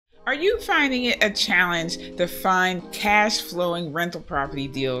Are you finding it a challenge to find cash flowing rental property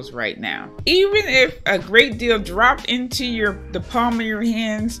deals right now? Even if a great deal dropped into the palm of your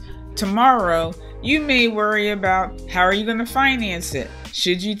hands tomorrow, you may worry about how are you going to finance it?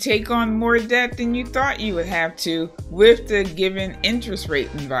 Should you take on more debt than you thought you would have to with the given interest rate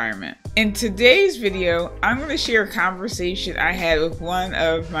environment? In today's video, I'm going to share a conversation I had with one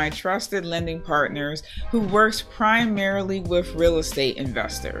of my trusted lending partners who works primarily with real estate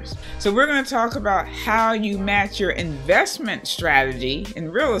investors. So we're going to talk about how you match your investment strategy in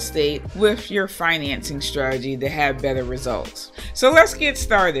real estate with your financing strategy to have better results. So let's get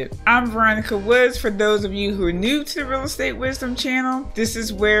started. I'm Veronica. For those of you who are new to the Real Estate Wisdom channel, this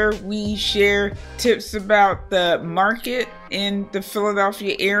is where we share tips about the market in the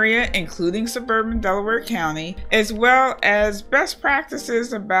Philadelphia area, including suburban Delaware County, as well as best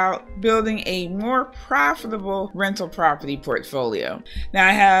practices about building a more profitable rental property portfolio. Now,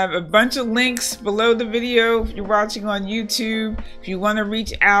 I have a bunch of links below the video if you're watching on YouTube. If you want to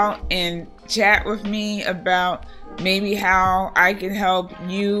reach out and chat with me about maybe how I can help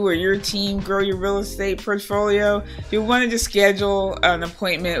you or your team grow your real estate portfolio, you'll want to just schedule an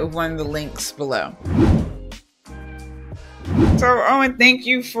appointment with one of the links below. So, Owen, thank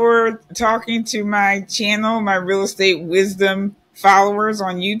you for talking to my channel, my Real Estate Wisdom followers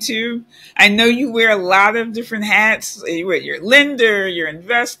on YouTube. I know you wear a lot of different hats. You're a lender, you're an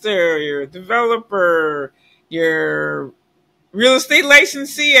investor, you're a developer, you're real estate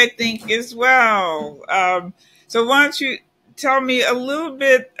licensee, I think, as well. So why don't you tell me a little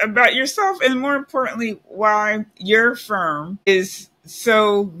bit about yourself and, more importantly, why your firm is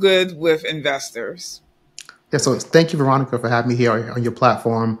so good with investors? Yeah, so thank you, Veronica, for having me here on your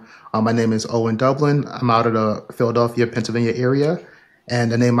platform. My name is Owen Dublin. I'm out of the Philadelphia, Pennsylvania area, and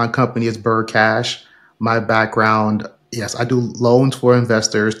the name of my company is BRRRR. My background, yes, I do loans for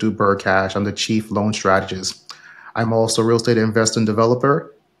investors through BRRRR. I'm the chief loan strategist. I'm also a real estate investor and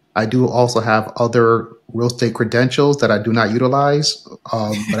developer. I do also have other real estate credentials that I do not utilize,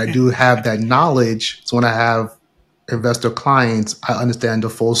 but I do have that knowledge. So when I have investor clients, I understand the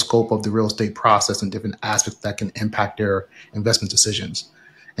full scope of the real estate process and different aspects that can impact their investment decisions.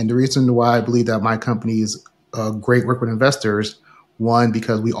 And the reason why I believe that my company is a great work with investors, one,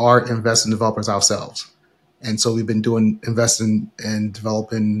 because we are investing developers ourselves. And so we've been doing investing and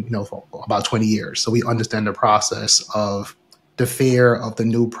developing, for about 20 years. So we understand the process of the fear of the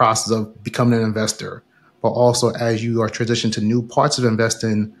new process of becoming an investor. But also, as you are transitioning to new parts of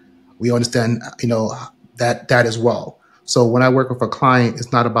investing, we understand, that as well. So when I work with a client,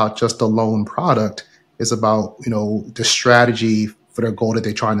 it's not about just the loan product. It's about, the strategy for their goal that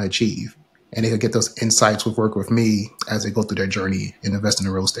they're trying to achieve. And they can get those insights with work with me as they go through their journey in investing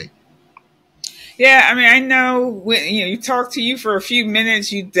in real estate. Yeah, I mean, I know when you talk to you for a few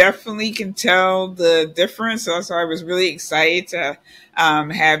minutes, you definitely can tell the difference. So I was really excited to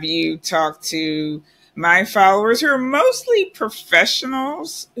have you talk to my followers, who are mostly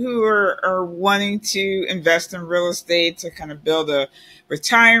professionals who are wanting to invest in real estate to kind of build a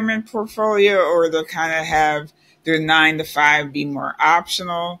retirement portfolio, or to kind of have their 9 to 5 be more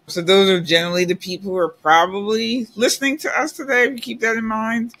optional. So those are generally the people who are probably listening to us today. Keep that in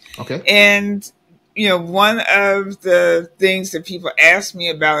mind. Okay. And one of the things that people ask me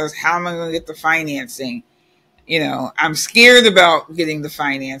about is, how am I going to get the financing? I'm scared about getting the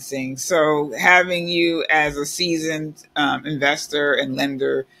financing. So having you as a seasoned investor and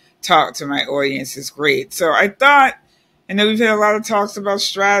lender talk to my audience is great. So I know we've had a lot of talks about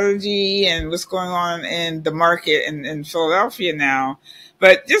strategy and what's going on in the market in Philadelphia now,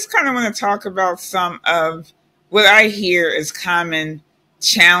 but just kind of want to talk about some of what I hear as common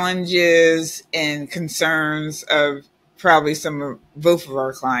challenges and concerns of probably both of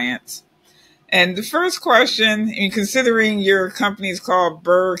our clients. And the first question, considering your company is called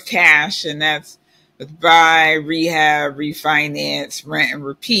BRRRR, and that's with buy, rehab, refinance, rent, and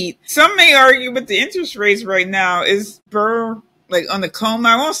repeat. Some may argue with the interest rates right now, is BRRRR like on the coma?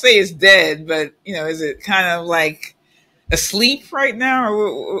 I won't say it's dead, but is it kind of like asleep right now?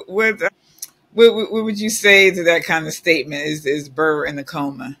 Or what would you say to that kind of statement? Is BRRRR in a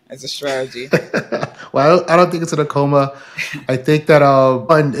coma as a strategy? Well, I don't think it's in a coma. I think that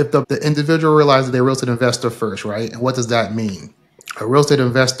if the individual realizes they're a real estate investor first, right? And what does that mean? A real estate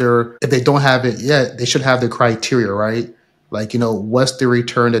investor, if they don't have it yet, they should have the criteria, right? Like, what's the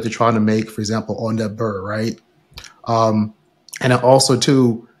return that they're trying to make, for example, on that BRRRR, right? And then also,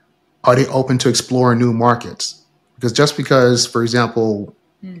 too, are they open to exploring new markets? Because just because, for example,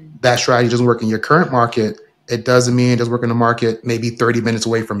 that strategy doesn't work in your current market, it doesn't mean it doesn't work in the market maybe 30 minutes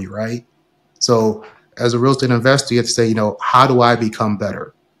away from you, right? So as a real estate investor, you have to say, how do I become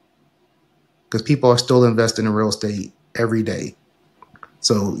better? because people are still investing in real estate every day.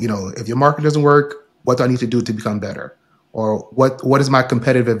 So, if your market doesn't work, what do I need to do to become better? Or what is my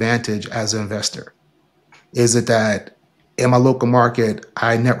competitive advantage as an investor? Is it that in my local market,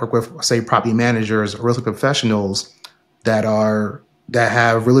 I network with, say, property managers or real estate professionals that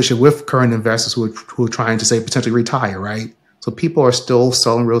have relationship with current investors who are trying to, say, potentially retire, right? So people are still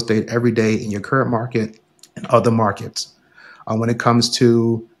selling real estate every day in your current market and other markets. When it comes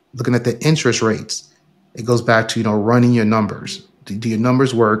to looking at the interest rates, it goes back to, running your numbers. Do your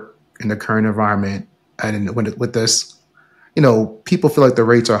numbers work in the current environment? And with this, people feel like the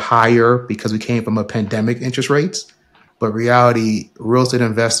rates are higher because we came from a pandemic interest rates. But reality, real estate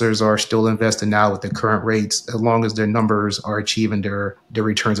investors are still investing now with the current rates as long as their numbers are achieving their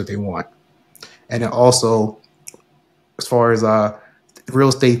returns that they want. And then also, as far as real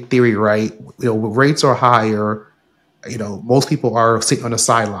estate theory, right? When rates are higher, most people are sitting on the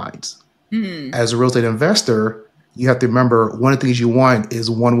sidelines. As a real estate investor, you have to remember one of the things you want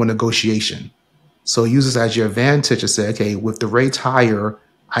is one-on-one negotiation. So use this as your advantage to say, okay, with the rates higher,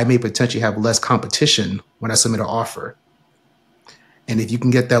 I may potentially have less competition when I submit an offer. And if you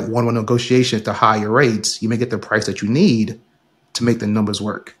can get that one-on-one negotiation at the higher rates, you may get the price that you need to make the numbers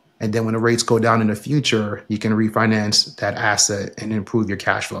work. And then when the rates go down in the future, you can refinance that asset and improve your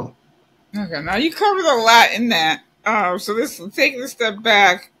cash flow. Okay, now you covered a lot in that. So taking a step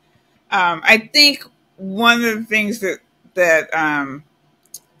back, I think one of the things that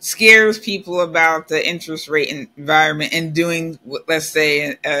scares people about the interest rate environment and doing, let's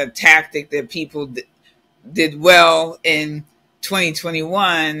say, a tactic that people did well in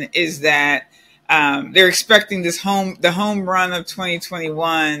 2021 is that they're expecting the home run of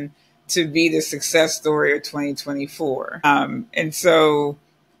 2021 to be the success story of 2024. And so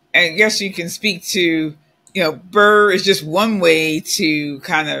I guess you can speak to, BRRRR is just one way to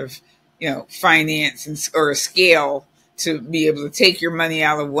kind of, finance or scale to be able to take your money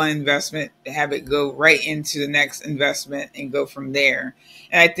out of one investment, have it go right into the next investment and go from there.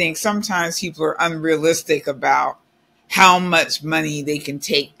 And I think sometimes people are unrealistic about how much money they can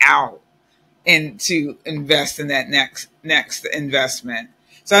take out and to invest in that next investment.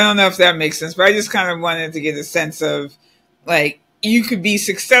 So I don't know if that makes sense, but I just kind of wanted to get a sense of, like, you could be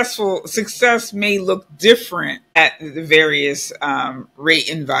successful. Success may look different at the various rate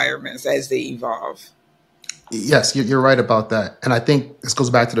environments as they evolve. Yes, you're right about that. And I think this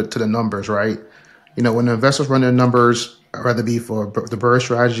goes back to the numbers, right? When the investors run their numbers, whether it be for the BRRRR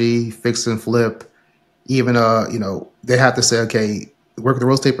strategy, fix and flip, even, they have to say, okay, work with a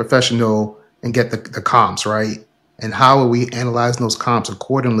real estate professional and get the comps, right? And how are we analyzing those comps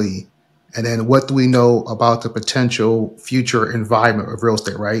accordingly? And then what do we know about the potential future environment of real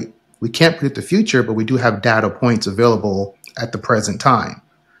estate, right? We can't predict the future, but we do have data points available at the present time.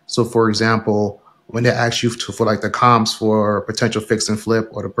 So for example, when they ask you for like the comps for potential fix and flip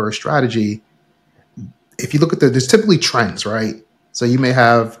or the BRRRR strategy, if you look at there's typically trends, right? So you may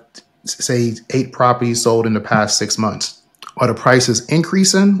have, say, 8 properties sold in the past 6 months. Are the prices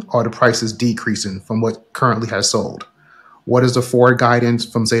increasing or are the prices decreasing from what currently has sold? What is the forward guidance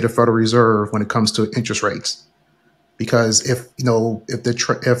from, say, the Federal Reserve when it comes to interest rates? Because if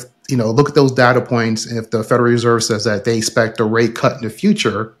look at those data points, and if the Federal Reserve says that they expect a rate cut in the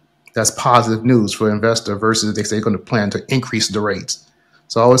future, that's positive news for an investor versus they say they're going to plan to increase the rates.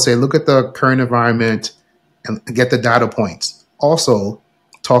 So I would say look at the current environment and get the data points. Also,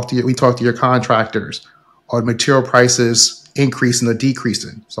 talk to your contractors. Are material prices increasing or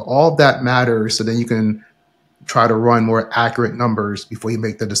decreasing? So all of that matters. So then you can try to run more accurate numbers before you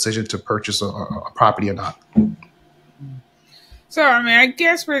make the decision to purchase a property or not. So, I mean, I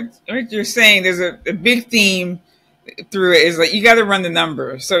guess what you're saying, there's a big theme through it is like you got to run the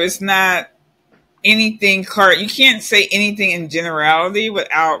numbers. So it's not anything you can't say anything in generality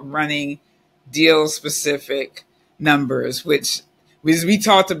without running deal specific numbers, which as we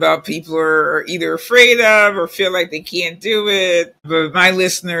talked about, people are either afraid of or feel like they can't do it. But my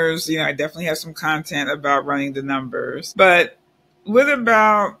listeners, I definitely have some content about running the numbers. But what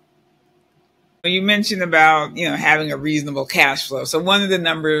about, you mentioned about, having a reasonable cash flow. So one of the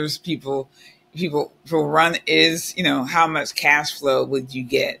numbers people run is, how much cash flow would you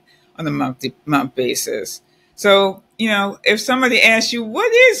get on a month basis? So, if somebody asks you,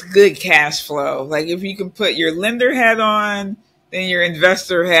 what is good cash flow? Like if you can put your lender hat on, then your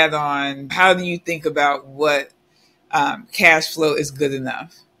investor hat on, how do you think about what cash flow is good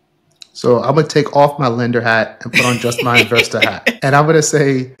enough? So I'm going to take off my lender hat and put on just my investor hat. And I'm going to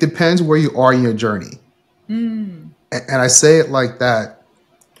say, depends where you are in your journey. And I say it like that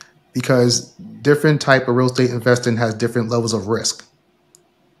because different type of real estate investing has different levels of risk.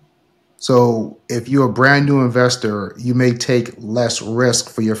 So if you're a brand new investor, you may take less risk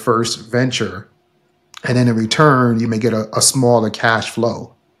for your first venture. And then in return, you may get a smaller cash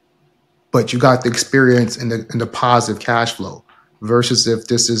flow. But you got the experience in the positive cash flow. Versus if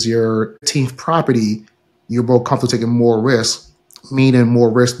this is your 10th property, you're more comfortable taking more risk, meaning more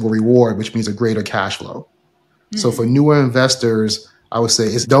risk, more reward, which means a greater cash flow. So for newer investors, I would say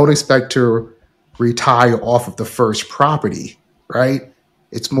is don't expect to retire off of the first property, right?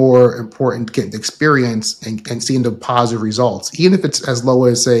 It's more important getting the experience and seeing the positive results. Even if it's as low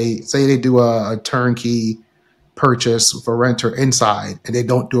as say they do a turnkey purchase for renter inside and they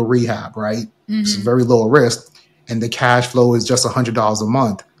don't do a rehab, right? It's very low risk and the cash flow is just $100 a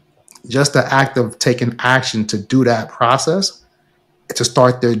month. Just the act of taking action to do that process, to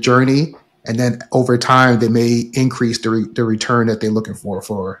start their journey, and then over time, they may increase the return that they're looking for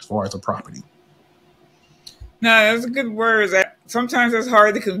as far as a property. No, those are good words. Sometimes it's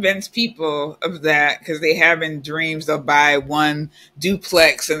hard to convince people of that because they have in dreams they'll buy one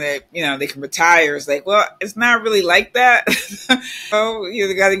duplex and they can retire. It's like, well, it's not really like that. So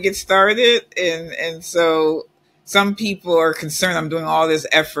you got to get started, and so some people are concerned. I'm doing all this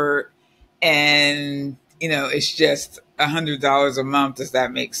effort, and it's just $100 a month. Does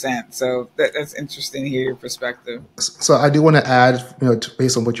that make sense? So that's interesting to hear your perspective. So I do want to add,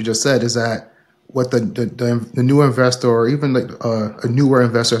 based on what you just said, is that what the newer investor or even like a newer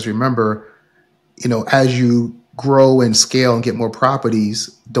investor has to remember, as you grow and scale and get more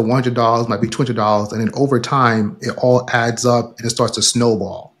properties, the $100 might be $200, and then over time it all adds up and it starts to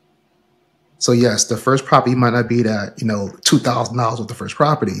snowball. So yes, the first property might not be that $2,000 with the first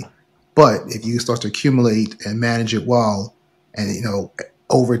property. But if you start to accumulate and manage it well, and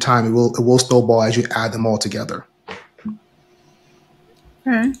over time it will snowball as you add them all together.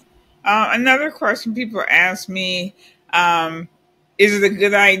 Okay. Another question people ask me: is it a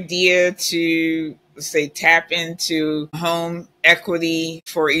good idea to, let's say, tap into home equity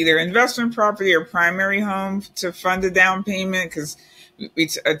for either investment property or primary home to fund a down payment? Because we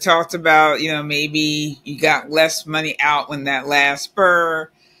talked about maybe you got less money out when that last BRRRR.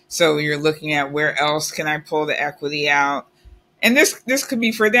 So you're looking at where else can I pull the equity out? And this could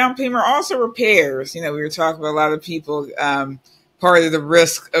be for down payment or also repairs. We were talking about a lot of people, part of the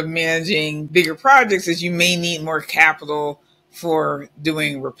risk of managing bigger projects is you may need more capital for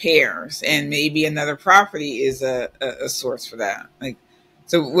doing repairs, and maybe another property is a source for that.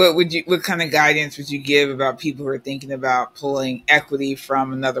 So what kind of guidance would you give about people who are thinking about pulling equity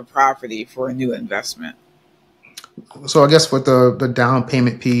from another property for a new investment? So I guess with the down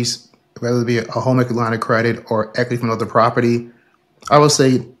payment piece, whether it be a home equity line of credit or equity from another property, I would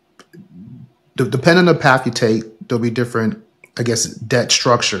say depending on the path you take, there'll be different, I guess, debt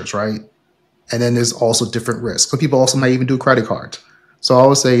structures, right? And then there's also different risks. So people also might even do credit cards. So I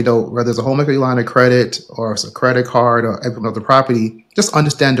would say, whether it's a home equity line of credit or it's a credit card or equity from another property, just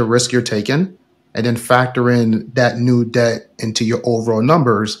understand the risk you're taking and then factor in that new debt into your overall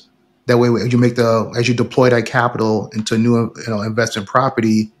numbers. That way, as you deploy that capital into a new investment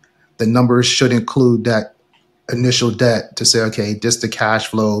property, the numbers should include that initial debt to say, okay, this is the cash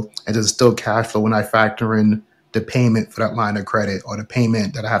flow, and there's still cash flow when I factor in the payment for that line of credit or the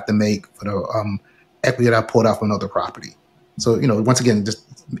payment that I have to make for the equity that I pulled out from another property. So, once again, just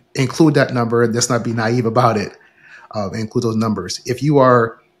include that number. Let's not be naive about it. Include those numbers. If you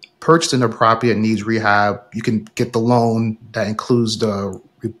are purchasing a property that needs rehab, you can get the loan that includes the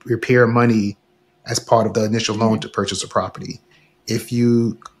repair money as part of the initial loan to purchase a property. If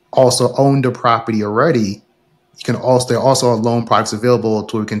you also own the property already, there are also loan products available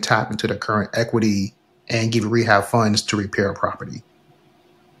to where you can tap into the current equity and give rehab funds to repair a property.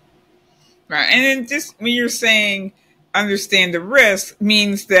 Right. And then just when you're saying understand the risk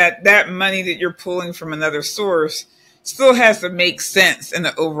means that money that you're pulling from another source still has to make sense in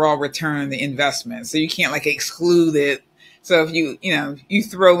the overall return on the investment. So you can't exclude it. So if you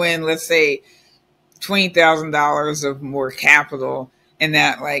throw in, let's say, $20,000 of more capital and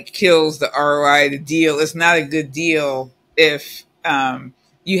that kills the ROI of the deal, it's not a good deal if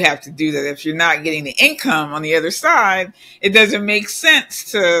you have to do that. If you're not getting the income on the other side, it doesn't make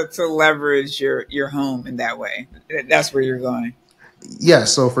sense to leverage your home in that way. That's where you're going. Yeah.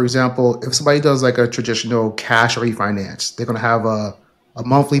 So for example, if somebody does a traditional cash refinance, they're going to have a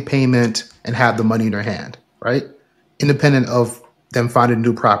monthly payment and have the money in their hand, right? Independent of them finding a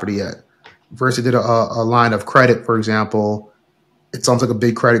new property yet. Versus did a line of credit, for example, it's almost like a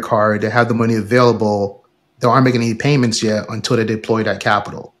big credit card. They have the money available. They aren't making any payments yet until they deploy that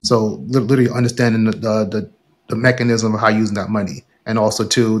capital. So literally understanding the mechanism of how you're using that money. And also,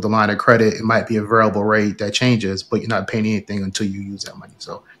 too, the line of credit, it might be a variable rate that changes, but you're not paying anything until you use that money.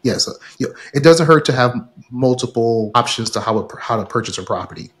 So, yeah, so it doesn't hurt to have multiple options to how to purchase a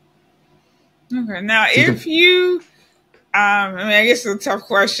property. Okay. Now, So if you, I mean, I guess it's a tough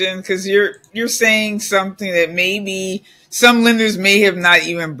question because you're saying something that maybe some lenders may have not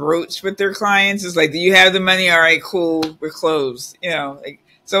even broached with their clients. It's like, do you have the money? All right, cool, we're closed. Like,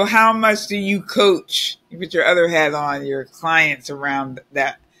 so how much do you coach? You put your other hat on, your clients around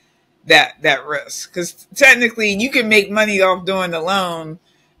that risk, because technically you can make money off doing the loan,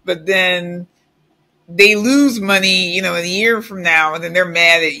 but then they lose money, in a year from now, and then they're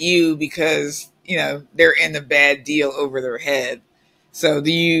mad at you because they're in a bad deal over their head. So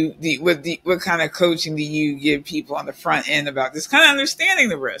what kind of coaching do you give people on the front end about this kind of understanding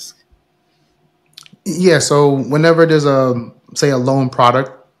the risk? Yeah, so whenever there's say a loan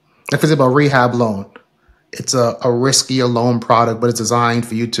product, if it's about rehab loan, it's a riskier loan product, but it's designed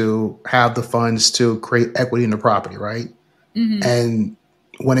for you to have the funds to create equity in the property, right? Mm-hmm. And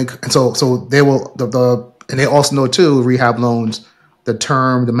so they will and they also know too, rehab loans,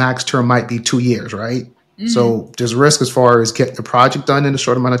 the max term might be 2 years, right? Mm-hmm. So there's risk as far as getting the project done in a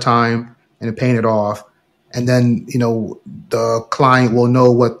short amount of time and paying it off. And then, the client will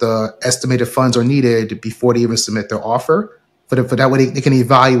know what the estimated funds are needed before they even submit their offer. For that way they can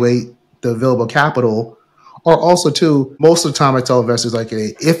evaluate the available capital. Or also too, most of the time I tell investors, like,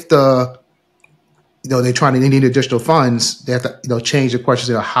 hey, if they need additional funds, they have to, change the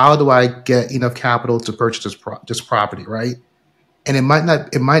question. How do I get enough capital to purchase this property, right? And it might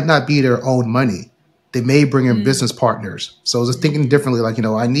not be their own money. They may bring in business partners. So just thinking differently, like,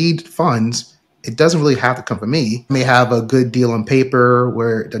 I need funds. It doesn't really have to come from me. I may have a good deal on paper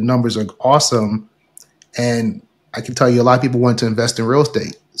where the numbers are awesome. And I can tell you a lot of people want to invest in real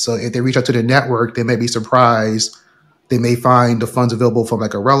estate. So if they reach out to their network, they may be surprised. They may find the funds available from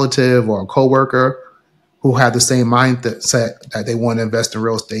like a relative or a coworker who have the same mindset that they want to invest in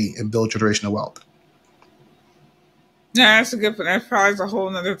real estate and build generational wealth. Yeah, that's a good point. That probably is a whole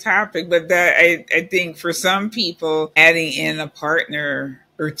nother topic, but that I think for some people, adding in a partner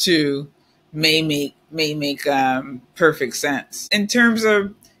or two may make perfect sense. In terms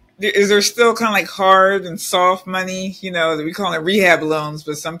of, is there still kind of like hard and soft money? We call it rehab loans,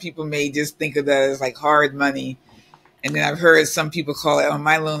 but some people may just think of that as like hard money. And then I've heard some people call it, oh,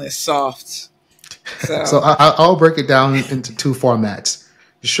 my loan is soft. So I'll break it down into two formats.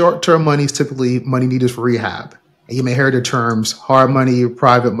 Short-term money is typically money needed for rehab. And you may hear the terms hard money,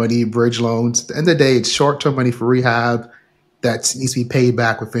 private money, bridge loans. At the end of the day, it's short-term money for rehab that needs to be paid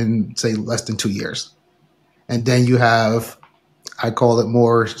back within, say, less than 2 years. And then you have, I call it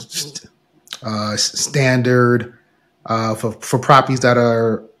more standard for properties that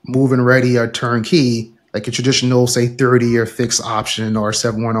are move-in ready or turnkey, like a traditional, say, 30-year fixed option or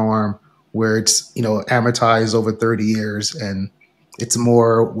 7/1 ARM, where it's amortized over 30 years, and it's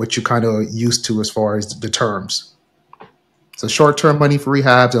more what you kind of used to as far as the terms. So short-term money for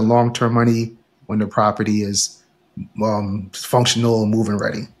rehabs and long-term money when the property is functional and move-in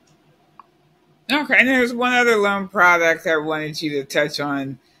ready. Okay, and there's one other loan product I wanted you to touch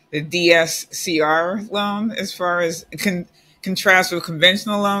on, the DSCR loan, as far as contrast with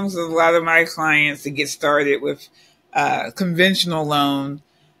conventional loans. A lot of my clients that get started with conventional loan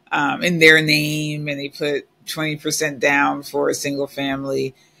in their name, and they put 20% down for a single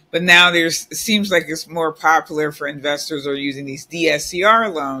family. But now it seems like it's more popular for investors who are using these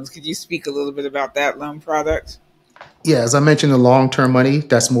DSCR loans. Could you speak a little bit about that loan product? Yeah, as I mentioned, the long-term money,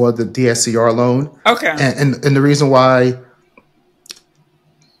 that's more the DSCR loan. Okay. And the reason why,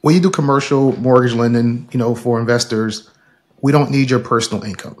 when you do commercial mortgage lending, for investors, we don't need your personal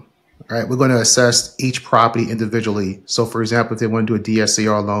income. All right, we're going to assess each property individually. So, for example, if they want to do a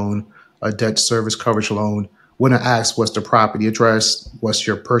DSCR loan, a debt service coverage loan, we're going to ask what's the property address, what's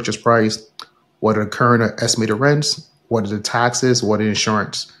your purchase price, what are the current or estimated rents, what are the taxes, what are the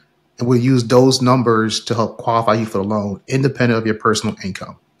insurance. And we'll use those numbers to help qualify you for the loan, independent of your personal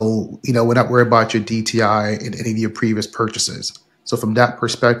income. So, we're not worried about your DTI and any of your previous purchases. So from that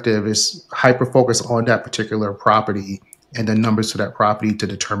perspective, it's hyper-focused on that particular property and the numbers to that property to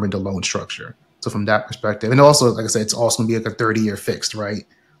determine the loan structure. So from that perspective, and also, like I said, it's also going to be like a 30-year fixed, right?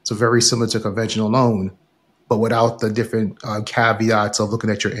 So very similar to a conventional loan, but without the different caveats of looking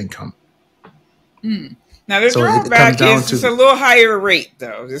at your income. Mm. Now, the drawback is it's a little higher rate,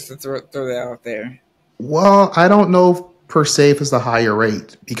 though, just to throw that out there. Well, I don't know per se if it's a higher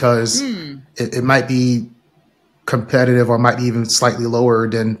rate, because it might be competitive or might be even slightly lower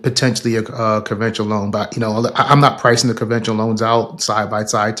than potentially a conventional loan. But, I'm not pricing the conventional loans out side by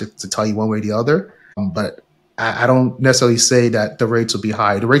side to tell you one way or the other. But I don't necessarily say that the rates will be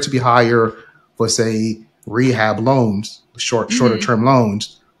high. The rates will be higher for, say, rehab loans, shorter term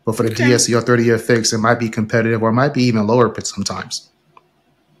loans, but for the DSCR 30-year fix, it might be competitive or it might be even lower sometimes.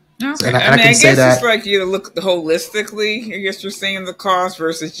 Okay. So, and I mean, I say guess that, it's like you look holistically. I guess you're saying the cost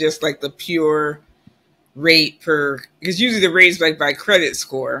versus just like the pure rate per, because usually the rate's like by credit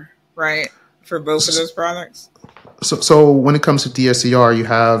score, right? For both of those products. So when it comes to DSCR, you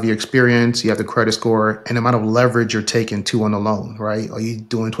have your experience, you have the credit score, and the amount of leverage you're taking to on the loan, right? Are you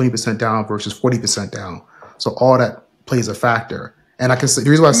doing 20% down versus 40% down? So all that plays a factor. And I can say, the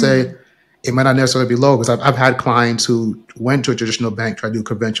reason why I say it might not necessarily be low, because I've had clients who went to a traditional bank, tried to do a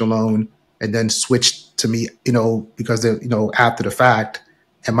conventional loan, and then switched to me, because they're, after the fact,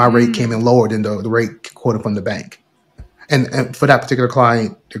 and my rate came in lower than the rate quoted from the bank. And for that particular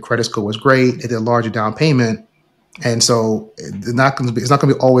client, the credit score was great. They did a larger down payment. And so it's not going to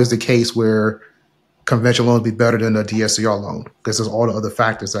be always the case where conventional loans be better than a DSCR loan, because there's all the other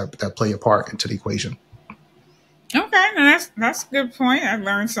factors that play a part into the equation. Okay, now that's a good point. I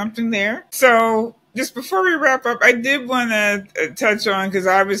learned something there. So just before we wrap up, I did want to touch on, because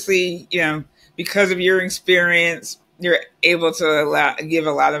obviously, because of your experience, you're able to give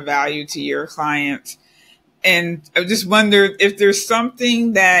a lot of value to your clients. And I just wondered if there's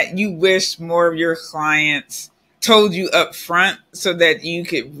something that you wish more of your clients told you up front so that you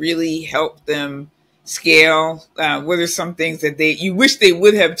could really help them scale. What are some things that you wish they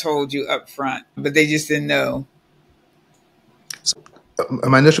would have told you up front, but they just didn't know? So,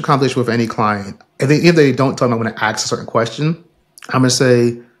 my initial conversation with any client, if they don't tell me I'm going to ask a certain question, I'm going to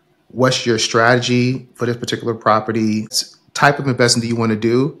say, what's your strategy for this particular property? Type of investment do you want to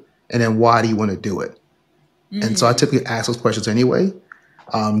do? And then why do you want to do it? And so I typically ask those questions anyway,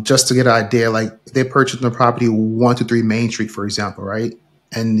 just to get an idea. Like, if they're purchasing a property 123 Main Street, for example, right?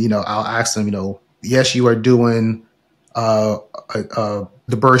 And, I'll ask them, yes, you are doing the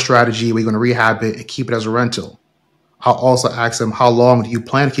BRRRR strategy. We're going to rehab it and keep it as a rental. I'll also ask them, how long do you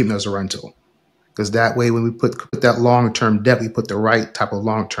plan to keep it as a rental? Because that way, when we put that long-term debt, we put the right type of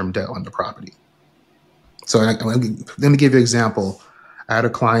long-term debt on the property. So let me give you an example. I had a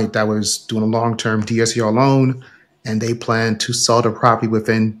client that was doing a long-term DSCR loan, and they planned to sell the property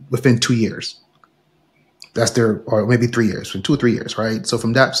within 2 years. That's or maybe 3 years, from 2 or 3 years, right? So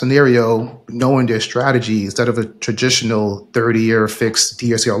from that scenario, knowing their strategy, instead of a traditional 30-year fixed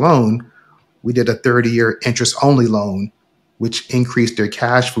DSCR loan, we did a 30-year interest-only loan, which increased their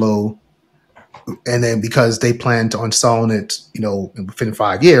cash flow. And then because they planned on selling it, within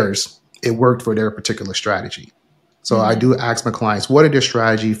 5 years, it worked for their particular strategy. So I do ask my clients, what are their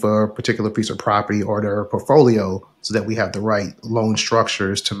strategy for a particular piece of property or their portfolio, so that we have the right loan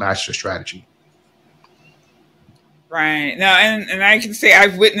structures to match their strategy. Right. Now, and I can say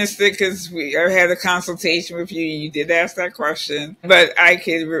I've witnessed it, because I had a consultation with you. You did ask that question, but I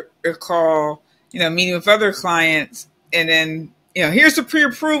could recall, meeting with other clients, and then, here's the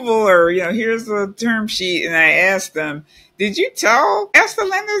pre-approval, or, here's the term sheet. And I asked them, did you ask the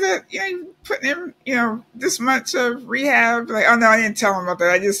lender that, you put in, this much of rehab? Like, oh no, I didn't tell them about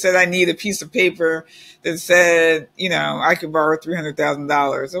that. I just said I need a piece of paper that said, I could borrow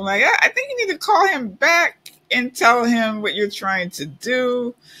 $300,000. I'm like, I think you need to call him back and tell him what you're trying to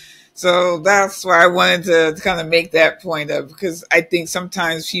do. So that's why I wanted to kind of make that point up, because I think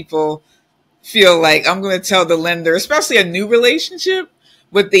sometimes people feel like, I'm going to tell the lender, especially a new relationship,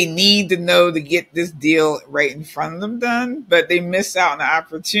 what they need to know to get this deal right in front of them done, but they miss out on the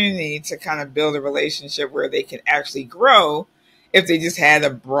opportunity to kind of build a relationship where they can actually grow if they just had a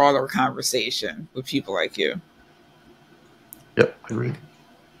broader conversation with people like you. Yep, agreed.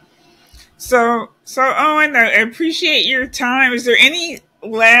 So Owen, I appreciate your time. Is there any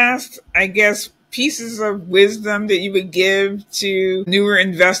last, pieces of wisdom that you would give to newer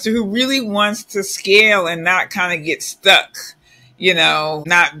investor who really wants to scale and not kind of get stuck,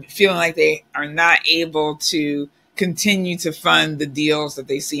 not feeling like they are not able to continue to fund the deals that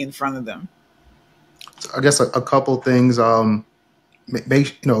they see in front of them? So I guess a couple of things.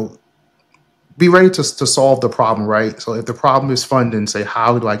 Be ready to solve the problem, right? So if the problem is funding, say,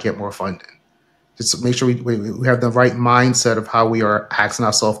 how do I get more funding? Just make sure we have the right mindset of how we are asking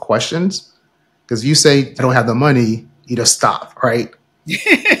ourselves questions. Because you say, I don't have the money, you just stop, right?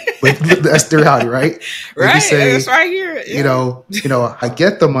 But that's the reality, right? Right. You say, that's why I hear it. Yeah. I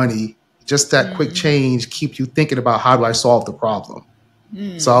get the money. Just that quick change keeps you thinking about, how do I solve the problem?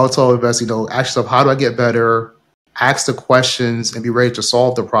 So I'll tell investors, ask yourself, how do I get better? Ask the questions and be ready to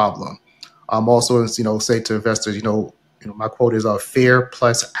solve the problem. Also, say to investors, my quote is, fear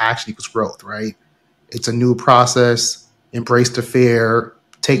plus action equals growth, right? It's a new process. Embrace the fear.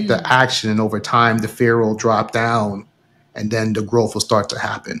 take the action, and over time the fear will drop down and then the growth will start to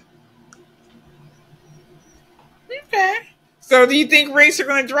happen. Okay. So do you think rates are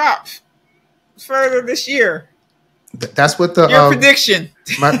going to drop further this year? That's what the your prediction.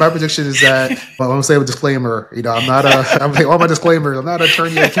 My prediction is that. Well, I'm gonna say a disclaimer. You know, I'm not a. I'm like all my disclaimers. I'm not an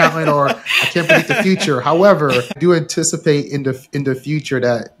attorney, accountant, or I can't predict the future. However, I do anticipate in the future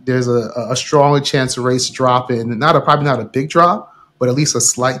that there's a stronger chance of rates dropping. Probably not a big drop, but at least a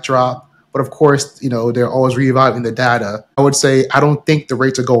slight drop. But of course, you know, they're always reevaluating the data. I would say I don't think the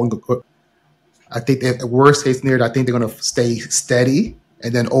rates are going. I think at worst case scenario, I think they're going to stay steady,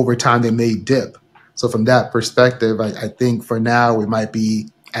 and then over time they may dip. So from that perspective, I think for now we might be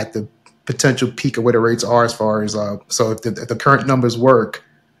at the potential peak of where the rates are as far as so if the current numbers work,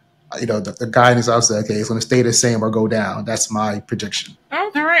 you know, the guidance I'll say, okay, it's going to stay the same or go down. That's my prediction.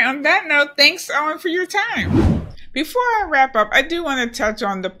 Oh, all right. On that note, thanks, Owen, for your time. Before I wrap up, I do want to touch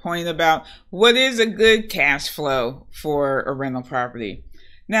on the point about what is a good cash flow for a rental property.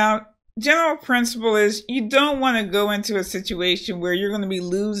 Now, general principle is you don't want to go into a situation where you're going to be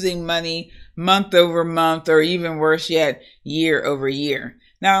losing money month over month, or even worse yet, year over year.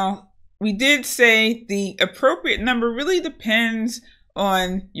 Now, we did say the appropriate number really depends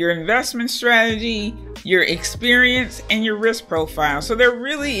on your investment strategy, your experience, and your risk profile. So there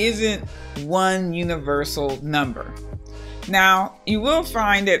really isn't one universal number. Now, you will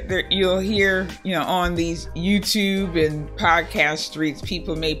find that you'll hear, you know, on these YouTube and podcast streets,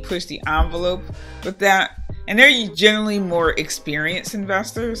 people may push the envelope with that. And they're generally more experienced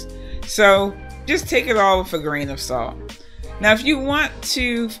investors. So just take it all with a grain of salt. Now, if you want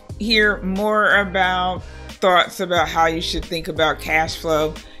to hear more about thoughts about how you should think about cash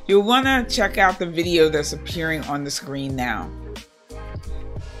flow, you'll want to check out the video that's appearing on the screen now.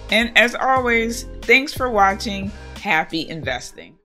 And as always, thanks for watching. Happy investing.